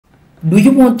Do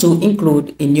you want to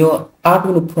include in your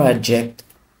Arduino project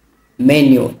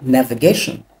menu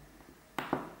navigation?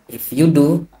 If you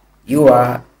do, you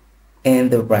are in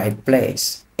the right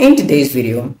place. In today's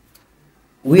video,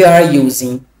 we are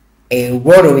using a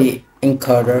rotary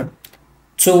encoder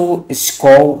to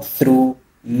scroll through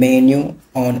menu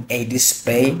on a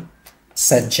display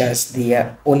such as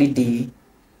the OLED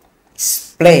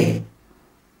display.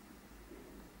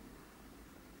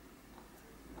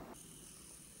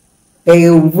 A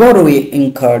rotary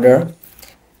encoder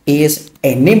is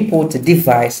an input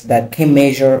device that can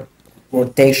measure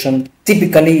rotation,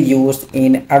 typically used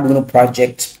in Arduino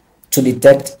projects to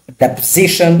detect the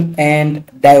position and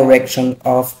direction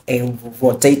of a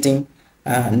rotating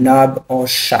knob or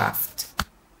shaft.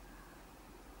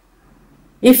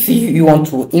 If you want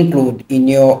to include in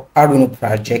your Arduino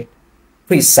project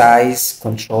precise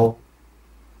control,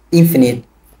 infinite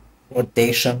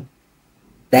rotation,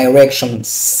 direction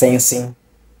sensing,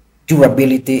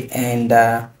 durability, and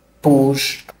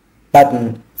push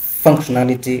button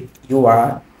functionality, you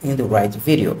are in the right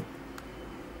video.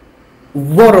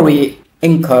 Rotary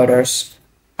encoders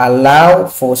allow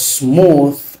for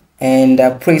smooth and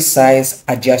precise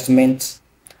adjustments,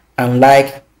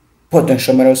 unlike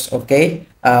potentiometers, okay,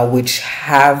 which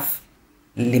have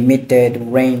limited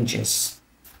ranges.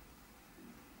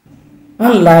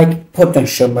 Unlike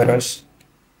potentiometers,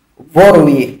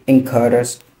 rotary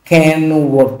encoders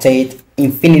can rotate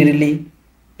infinitely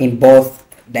in both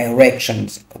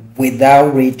directions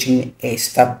without reaching a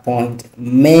stop point,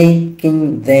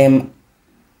 making them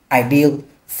ideal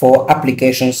for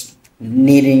applications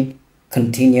needing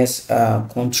continuous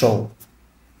control.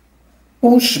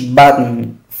 Push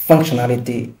button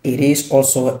functionality, it is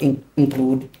also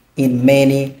included in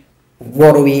many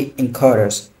rotary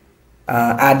encoders,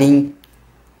 adding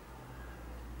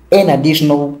an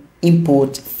additional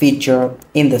input feature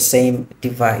in the same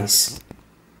device.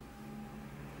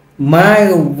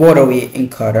 My rotary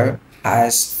encoder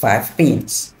has 5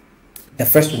 pins. The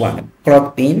first one,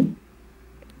 clock pin,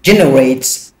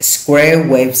 generates square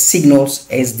wave signals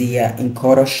as the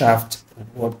encoder shaft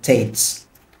rotates.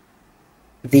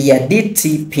 The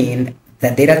DT pin, the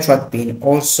data track pin,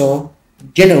 also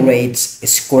generates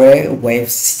square wave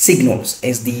signals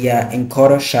as the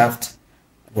encoder shaft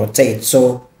rotates.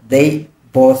 So they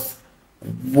both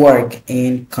work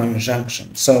in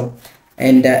conjunction. So,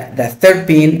 and the third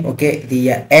pin, okay,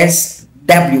 the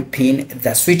SW pin,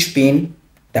 the switch pin,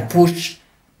 the push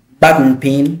button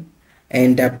pin,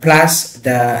 and plus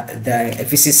the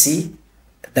VCC,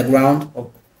 the ground,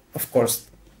 of course,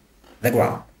 the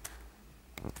ground.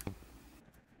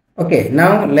 Okay,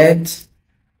 now let's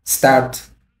start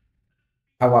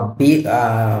our building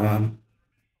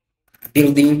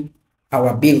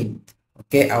our build,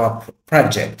 okay, our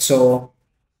project. So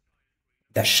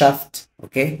the shaft,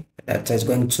 okay, that is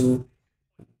going to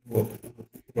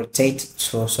rotate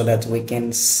so that we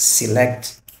can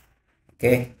select,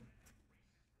 okay,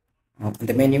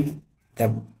 the menu,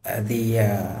 the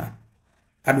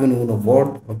Arduino Uno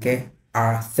board, okay,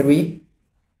 R3.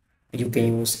 You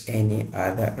can use any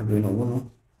other Arduino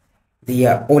Uno. The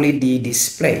OLED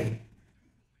display.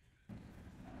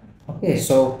 Okay,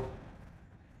 so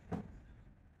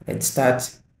let's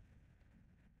start.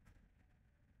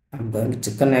 I'm going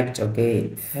to connect, okay,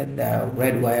 the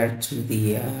red wire to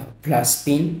the plus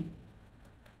pin,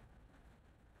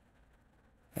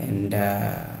 and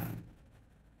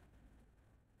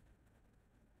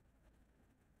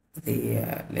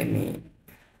let me,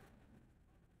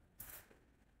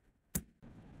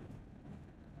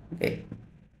 okay,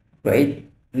 right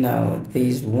now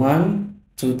this one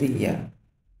to the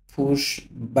push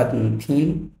button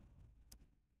pin,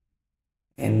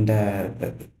 and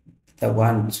the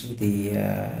one to the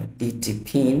DT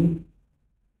pin,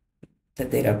 the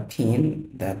data pin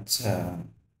that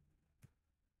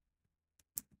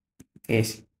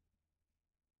is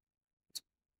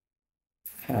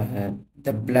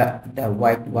the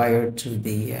white wire to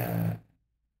the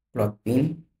clock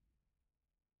pin.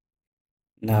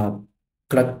 Now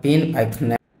clock pin,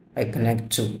 I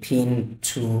connect to pin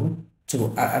 2 to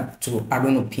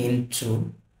Arduino pin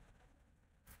 2,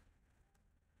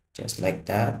 just like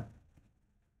that.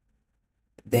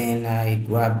 Then I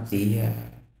grab the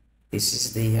this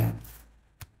is the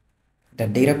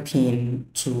data pin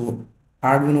to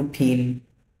Arduino pin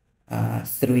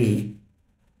 3,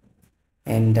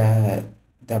 and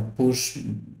the push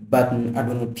button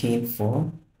Arduino pin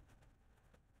 4,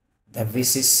 the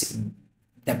VCC,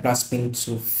 the plus pin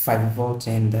to 5 volt,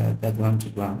 and the ground to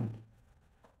ground.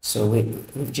 So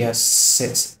we've just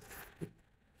set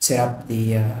up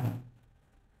the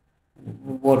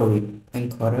rotary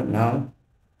encoder now.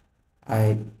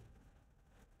 I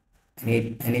I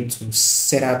need to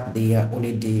set up the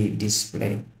OLED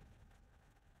display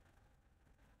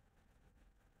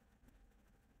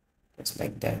just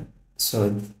like that. So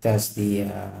that's the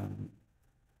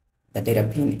data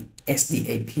pin,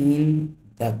 SDA pin,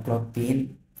 the clock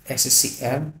pin,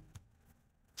 SCL,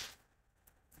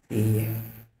 the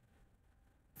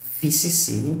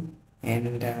VCC,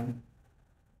 and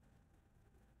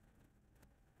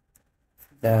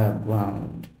the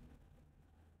ground.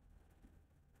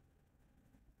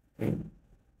 Okay.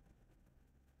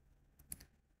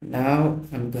 Now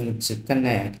I'm going to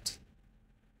connect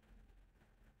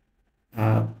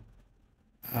uh,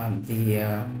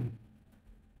 the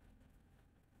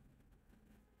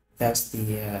that's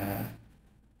the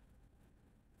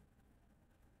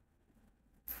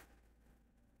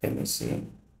let me see.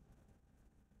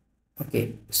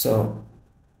 Okay, so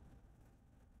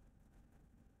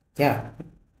yeah,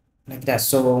 like that.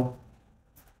 So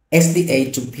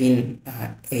SDA to pin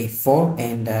A4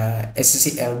 and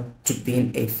SCL to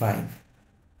pin A5.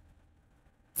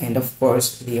 And of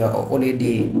course, the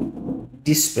OLED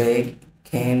display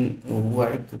can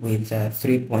work with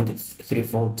 3.3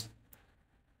 volt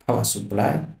power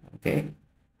supply. Okay,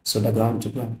 so the ground to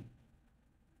ground.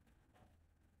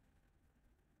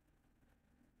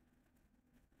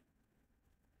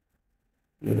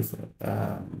 Beautiful.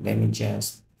 Let me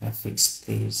just fix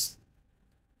this.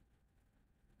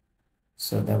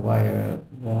 So the wire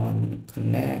won't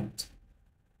connect.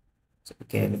 So,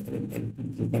 okay,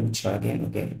 let me try again.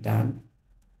 Okay, done.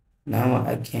 Now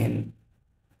I can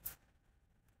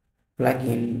plug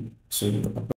in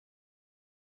to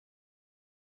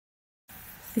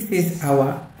this is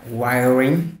our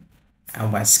wiring,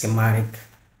 our schematic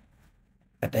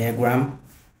diagram.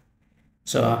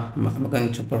 So I'm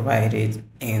going to provide it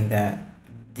in the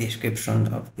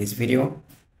description of this video.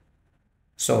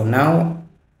 So now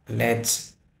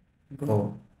let's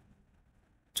go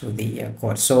to the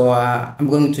code. So I'm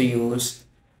going to use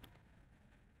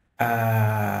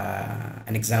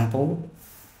an example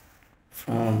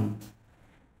from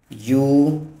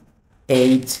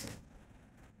U8.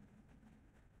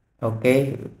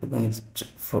 Okay, we're going to,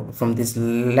 from this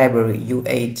library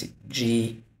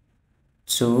U8G2.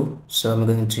 So I'm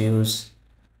going to use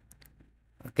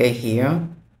okay here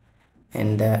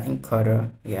and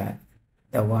encoder, yeah,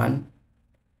 the one.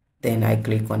 Then I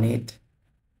click on it.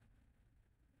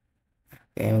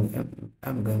 Okay,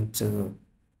 I'm going to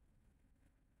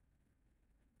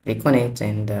click on it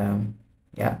and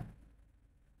yeah,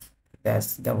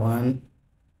 that's the one.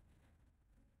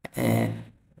 And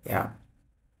yeah,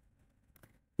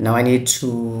 now I need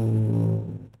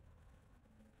to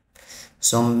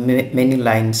many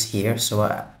lines here, so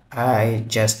I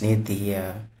just need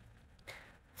the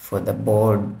for the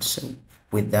board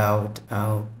without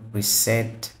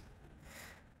reset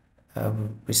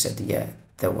reset, yeah,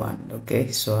 the one.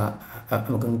 Okay, so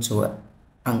I'm going to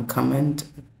uncomment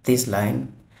this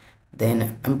line,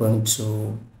 then I'm going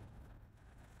to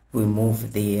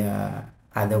remove the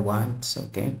other ones.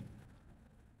 Okay,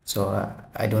 so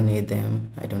I don't need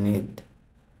them. I don't need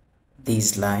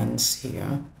these lines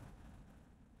here.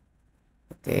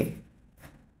 Okay,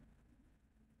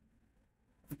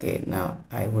 okay, now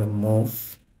I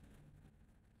remove.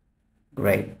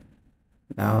 Great,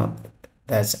 now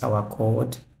that's our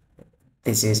code.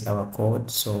 This is our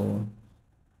code. So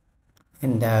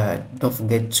and don't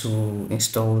forget to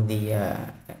install the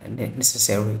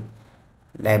necessary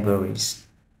libraries.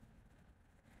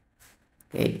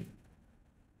 Okay,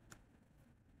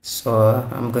 so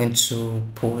I'm going to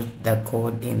put the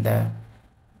code in the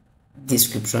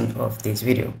description of this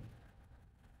video.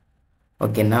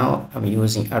 Okay, now I'm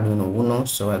using Arduino Uno,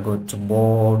 so I go to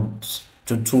board,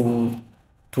 to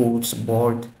tools,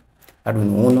 board,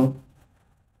 Arduino Uno,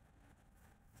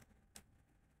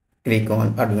 click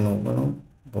on Arduino Uno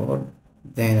board,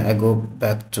 then I go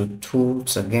back to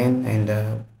tools again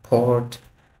and port.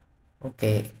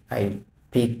 Okay, I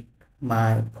pick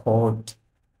my port,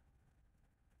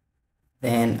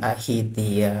 then I hit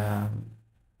the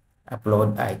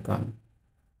upload icon.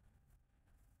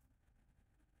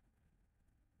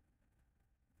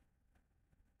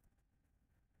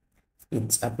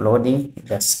 It's uploading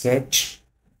the sketch.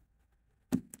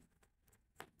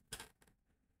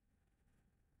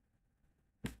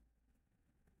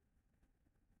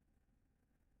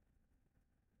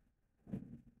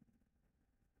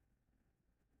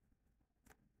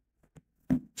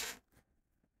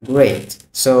 Great,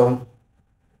 so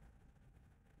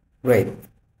great,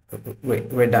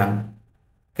 we're done.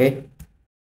 Okay,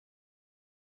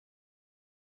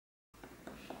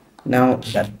 now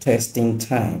that testing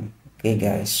time. Okay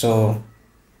guys, so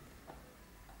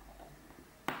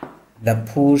The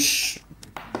push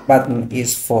button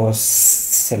is for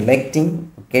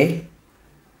selecting, okay,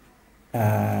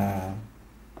 and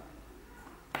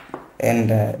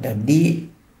the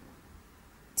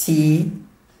DT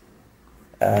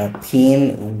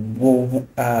pin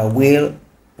will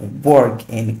work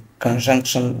in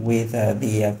conjunction with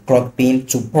the clock pin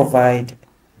to provide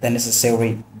the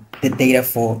necessary data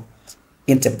for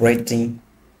interpreting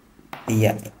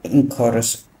the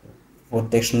encoder's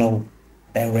rotational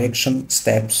direction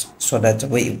steps, so that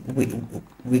we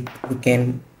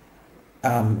can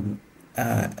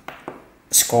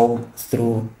scroll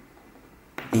through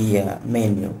the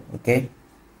menu. Okay,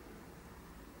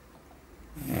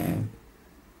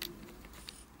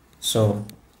 so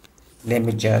let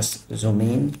me just zoom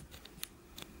in.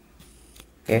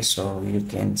 Okay, so you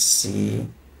can see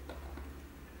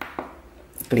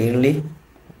clearly.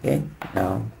 Okay,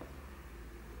 now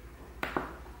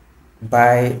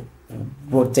by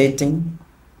rotating,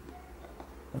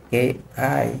 okay,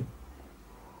 I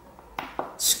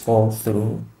scroll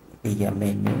through the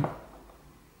menu.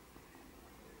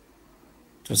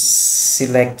 To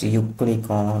select, you click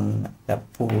on the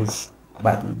push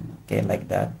button, okay, like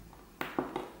that.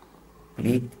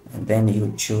 Click, and then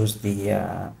you choose the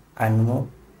animal.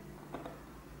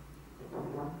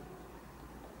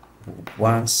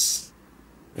 Once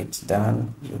it's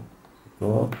done, you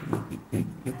go, you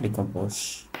click on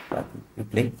push button, you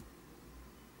click,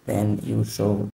 then you show